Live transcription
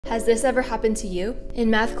Has this ever happened to you? In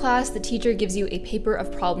math class, the teacher gives you a paper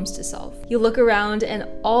of problems to solve. You look around and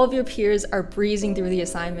all of your peers are breezing through the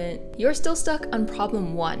assignment. You're still stuck on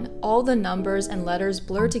problem 1. All the numbers and letters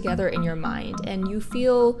blur together in your mind and you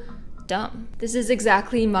feel dumb. This is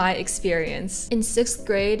exactly my experience. In 6th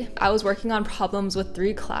grade, I was working on problems with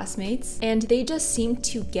 3 classmates and they just seemed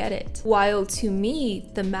to get it. While to me,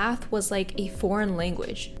 the math was like a foreign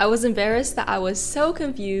language. I was embarrassed that I was so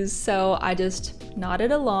confused, so I just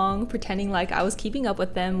nodded along, pretending like I was keeping up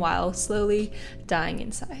with them while slowly dying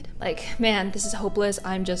inside. Like, man, this is hopeless.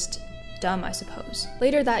 I'm just dumb, I suppose.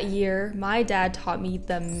 Later that year, my dad taught me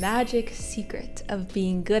the magic secret of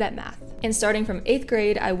being good at math. And starting from 8th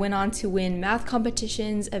grade, I went on to win math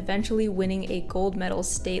competitions, eventually winning a gold medal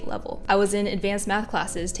state level. I was in advanced math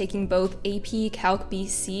classes, taking both AP Calc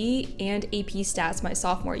BC and AP Stats my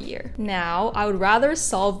sophomore year. Now, I would rather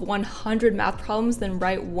solve 100 math problems than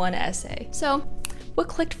write 1 essay. So, what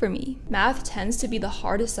clicked for me? Math tends to be the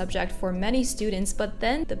hardest subject for many students, but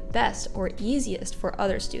then the best or easiest for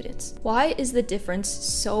other students. Why is the difference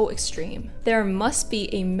so extreme? There must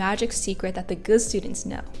be a magic secret that the good students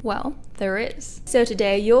know. Well, there is. So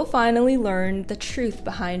today you'll finally learn the truth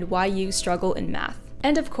behind why you struggle in math.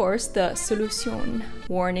 And of course, the solution.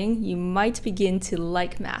 Warning, you might begin to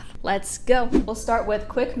like math. Let's go. We'll start with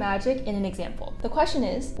quick magic in an example. The question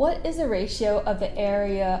is, what is the ratio of the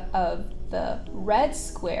area of the red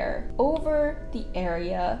square over the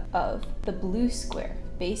area of the blue square?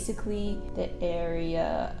 Basically, the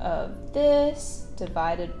area of this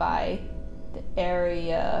divided by the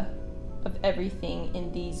area of everything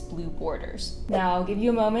in these blue borders. Now, I'll give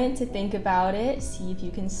you a moment to think about it, see if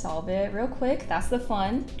you can solve it real quick. That's the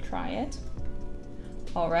fun. Try it.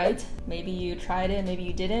 All right, maybe you tried it, maybe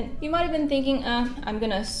you didn't. You might have been thinking, I'm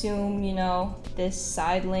gonna assume, this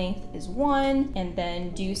side length is 1, and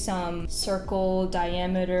then do some circle,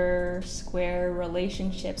 diameter, square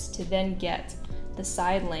relationships to then get the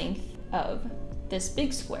side length of this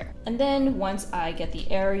big square. And then once I get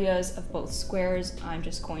the areas of both squares, I'm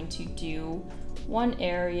just going to do one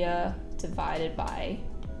area divided by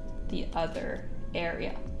the other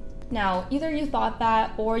area. Now, either you thought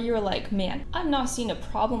that or you're like, man, I've not seen a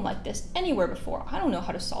problem like this anywhere before. I don't know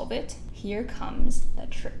how to solve it. Here comes the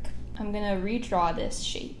trick. I'm gonna redraw this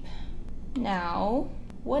shape. Now,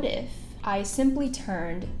 what if I simply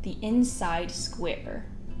turned the inside square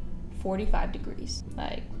 45 degrees?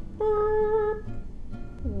 Like,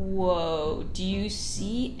 whoa, do you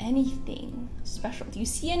see anything special? Do you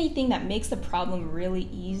see anything that makes the problem really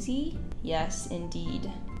easy? Yes, indeed.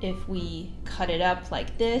 If we cut it up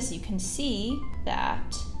like this, you can see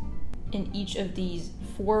that in each of these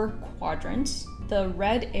 4 quadrants, the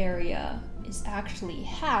red area is actually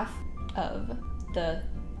half of the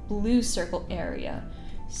blue circle area.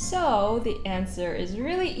 So the answer is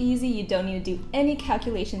really easy. You don't need to do any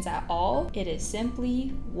calculations at all. It is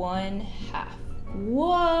simply 1/2.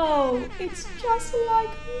 Whoa, it's just like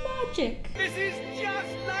magic. This is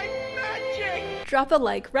just like magic. Drop a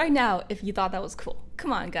like right now if you thought that was cool.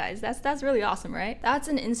 Come on guys, that's really awesome, right? That's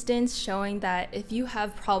an instance showing that if you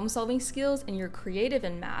have problem solving skills and you're creative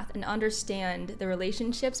in math and understand the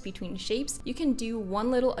relationships between shapes, you can do one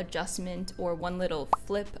little adjustment or one little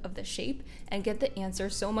flip of the shape and get the answer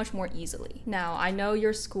so much more easily. Now, I know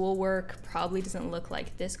your schoolwork probably doesn't look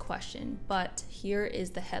like this question, but here is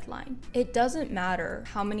the headline. It doesn't matter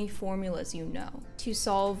how many formulas you know. To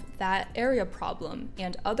solve that area problem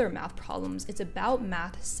and other math problems, it's about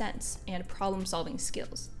math sense and problem solving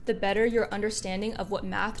skills. The better your understanding of what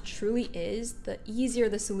math truly is, the easier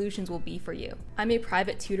the solutions will be for you. I'm a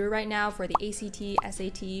private tutor right now for the ACT,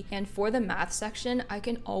 SAT, and for the math section, I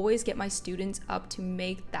can always get my students up to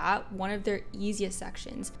make that one of their easiest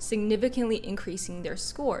sections, significantly increasing their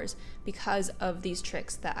scores because of these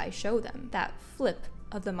tricks that I show them. That flip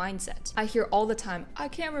of the mindset. I hear all the time, I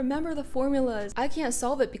can't remember the formulas. I can't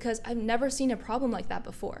solve it because I've never seen a problem like that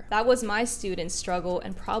before. That was my students' struggle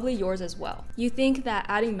and probably yours as well. You think that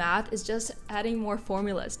adding math is just adding more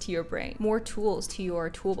formulas to your brain, more tools to your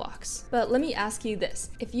toolbox. But let me ask you this.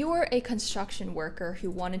 If you were a construction worker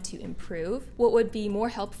who wanted to improve, what would be more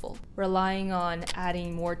helpful? Relying on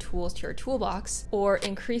adding more tools to your toolbox or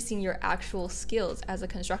increasing your actual skills as a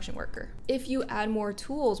construction worker? If you add more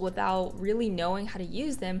tools without really knowing how to use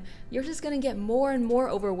use them, you're just gonna get more and more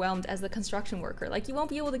overwhelmed as the construction worker. Like, you won't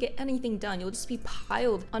be able to get anything done. You'll just be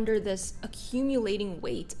piled under this accumulating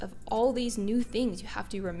weight of all these new things you have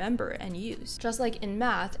to remember and use. Just like in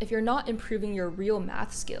math, if you're not improving your real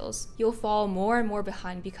math skills, you'll fall more and more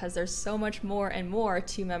behind because there's so much more and more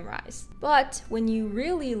to memorize. But when you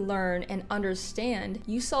really learn and understand,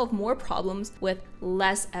 you solve more problems with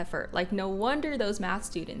less effort. Like, no wonder those math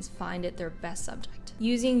students find it their best subject.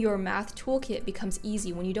 Using your math toolkit becomes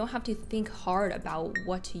easy when you don't have to think hard about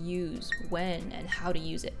what to use, when, and how to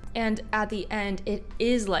use it. And at the end, it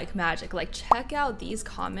is like magic. Like, check out these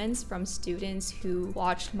comments from students who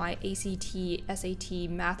watched my ACT, SAT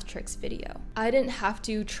math tricks video. I didn't have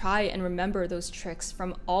to try and remember those tricks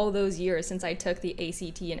from all those years since I took the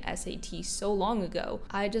ACT and SAT so long ago.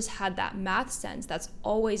 I just had that math sense that's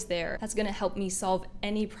always there, that's gonna help me solve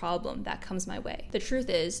any problem that comes my way. The truth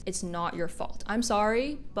is, it's not your fault. I'm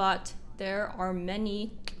sorry, but there are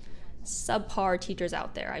many subpar teachers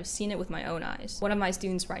out there. I've seen it with my own eyes. One of my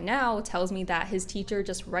students right now tells me that his teacher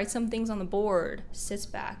just writes some things on the board, sits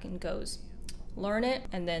back and goes, learn it,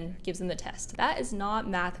 and then gives them the test. That is not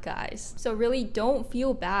math, guys. So really, don't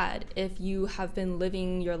feel bad if you have been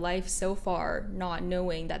living your life so far not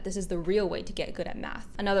knowing that this is the real way to get good at math.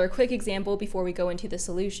 Another quick example before we go into the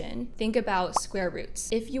solution, think about square roots.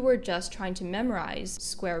 If you were just trying to memorize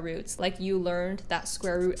square roots, like you learned that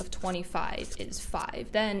square root of 25 is 5,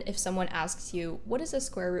 then if someone asks you, what is the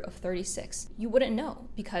square root of 36? You wouldn't know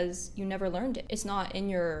because you never learned it. It's not in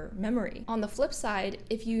your memory. On the flip side,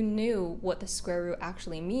 if you knew what the square root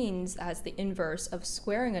actually means as the inverse of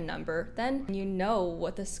squaring a number, then you know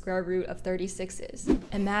what the square root of 36 is.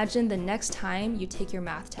 Imagine the next time you take your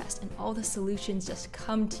math test and all the solutions just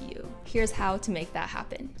come to you. Here's how to make that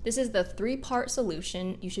happen. This is the 3-part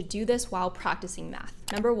solution. You should do this while practicing math.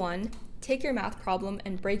 Number 1, take your math problem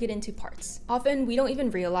and break it into parts. Often we don't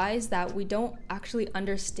even realize that we don't actually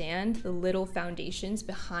understand the little foundations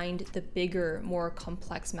behind the bigger, more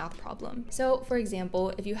complex math problem. So for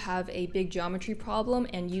example, if you have a big geometry problem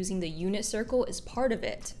and using the unit circle is part of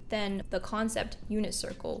it, then the concept unit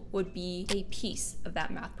circle would be a piece of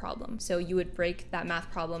that math problem. So you would break that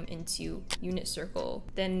math problem into unit circle,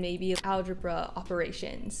 then maybe algebra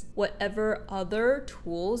operations, whatever other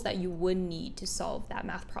tools that you would need to solve that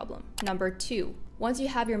math problem. Number 2, once you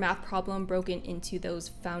have your math problem broken into those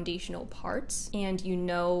foundational parts and you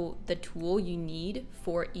know the tool you need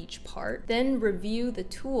for each part, then review the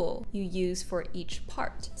tool you use for each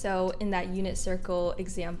part. So in that unit circle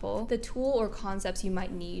example, the tool or concepts you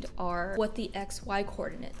might need are what the XY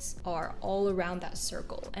coordinates are all around that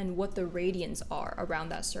circle and what the radians are around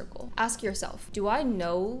that circle. Ask yourself, do I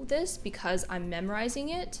know this because I'm memorizing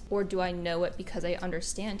it, or do I know it because I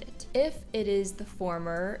understand it? If it is the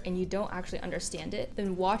former and you don't actually understand it,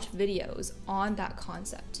 then watch videos on that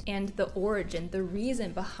concept and the origin, the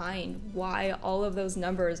reason behind why all of those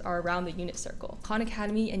numbers are around the unit circle. Khan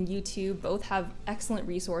Academy and YouTube both have excellent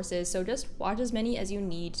resources, so just watch as many as you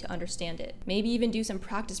need to understand it. Maybe even do some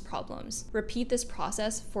practice problems. Repeat this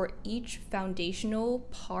process for each foundational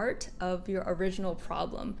part of your original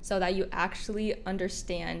problem so that you actually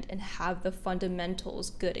understand and have the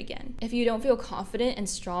fundamentals good again. If you don't feel confident and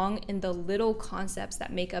strong in the little concepts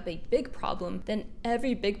that make up a big problem, then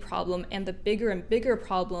every big problem and the bigger and bigger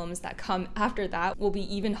problems that come after that will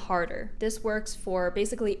be even harder. This works for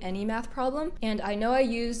basically any math problem, and I know I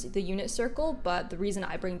used the unit circle, but the reason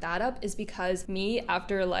I bring that up is because me,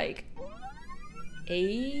 after like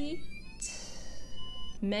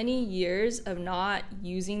many years of not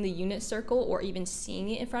using the unit circle or even seeing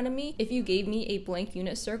it in front of me, if you gave me a blank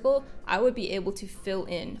unit circle, I would be able to fill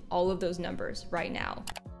in all of those numbers right now.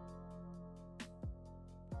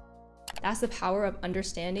 That's the power of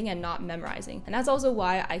understanding and not memorizing. And that's also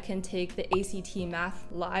why I can take the ACT math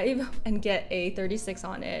live and get a 36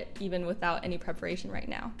 on it even without any preparation right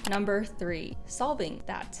now. Number 3, solving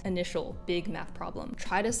that initial big math problem.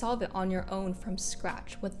 Try to solve it on your own from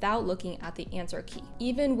scratch without looking at the answer key.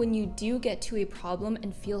 Even when you do get to a problem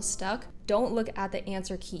and feel stuck, don't look at the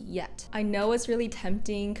answer key yet. I know it's really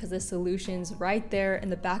tempting because the solution's right there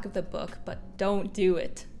in the back of the book, but don't do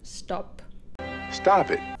it. Stop.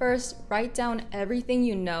 Stop it. First, write down everything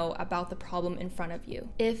you know about the problem in front of you.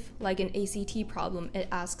 If, like an ACT problem, it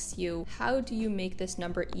asks you, how do you make this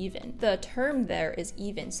number even? The term there is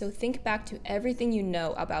even, so think back to everything you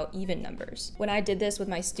know about even numbers. When I did this with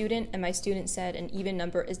my student and my student said an even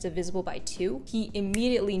number is divisible by 2, he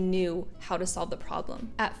immediately knew how to solve the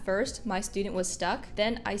problem. At first, my student was stuck.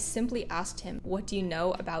 Then I simply asked him, what do you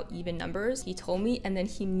know about even numbers? He told me, and then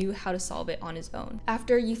he knew how to solve it on his own.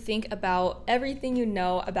 After you think about everything everything you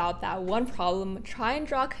know about that one problem, try and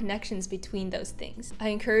draw connections between those things. I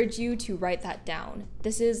encourage you to write that down.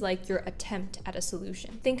 This is like your attempt at a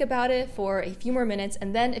solution. Think about it for a few more minutes,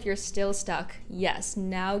 and then if you're still stuck, yes,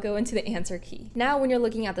 now go into the answer key. Now, when you're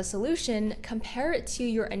looking at the solution, compare it to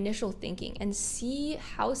your initial thinking and see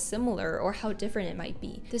how similar or how different it might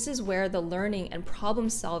be. This is where the learning and problem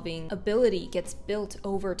solving ability gets built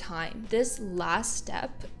over time. This last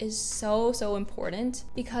step is so important,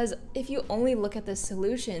 because if you only look at the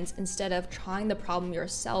solutions instead of trying the problem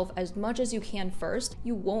yourself as much as you can first,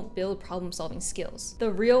 you won't build problem solving skills. The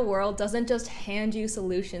real world doesn't just hand you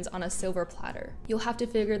solutions on a silver platter. You'll have to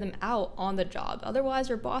figure them out on the job. Otherwise,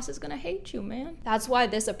 your boss is gonna hate you, man. That's why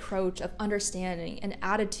this approach of understanding and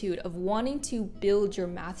attitude of wanting to build your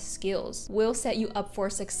math skills will set you up for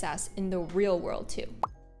success in the real world too.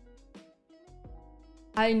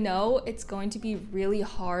 I know it's going to be really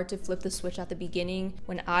hard to flip the switch at the beginning.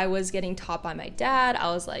 When I was getting taught by my dad,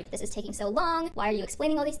 I was like, this is taking so long. Why are you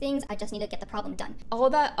explaining all these things? I just need to get the problem done. All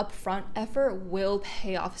that upfront effort will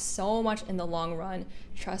pay off so much in the long run.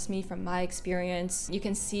 Trust me, from my experience. You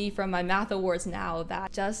can see from my math awards now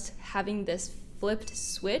that just having this flipped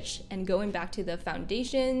switch and going back to the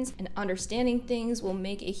foundations and understanding things will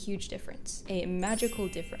make a huge difference, a magical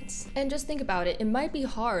difference. And just think about it, it might be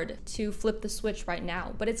hard to flip the switch right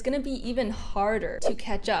now, but it's gonna be even harder to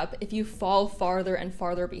catch up if you fall farther and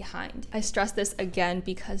farther behind. I stress this again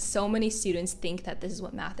because so many students think that this is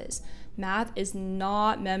what math is. Math is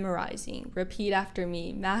not memorizing. Repeat after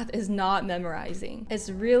me. Math is not memorizing. It's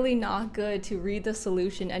really not good to read the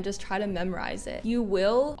solution and just try to memorize it. You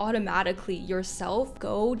will automatically yourself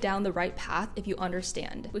go down the right path if you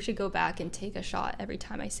understand. We should go back and take a shot every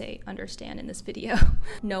time I say understand in this video.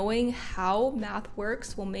 Knowing how math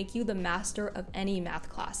works will make you the master of any math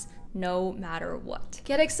class, no matter what.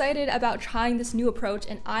 Get excited about trying this new approach,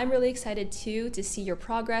 and I'm really excited too to see your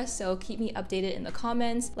progress, so keep me updated in the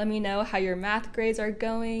comments. Let me know how your math grades are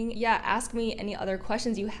going. Yeah, ask me any other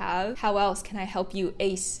questions you have. How else can I help you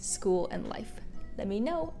ace school and life? Let me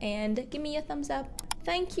know and give me a thumbs up.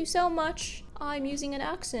 Thank you so much. I'm using an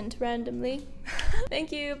accent randomly.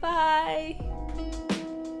 Thank you, bye.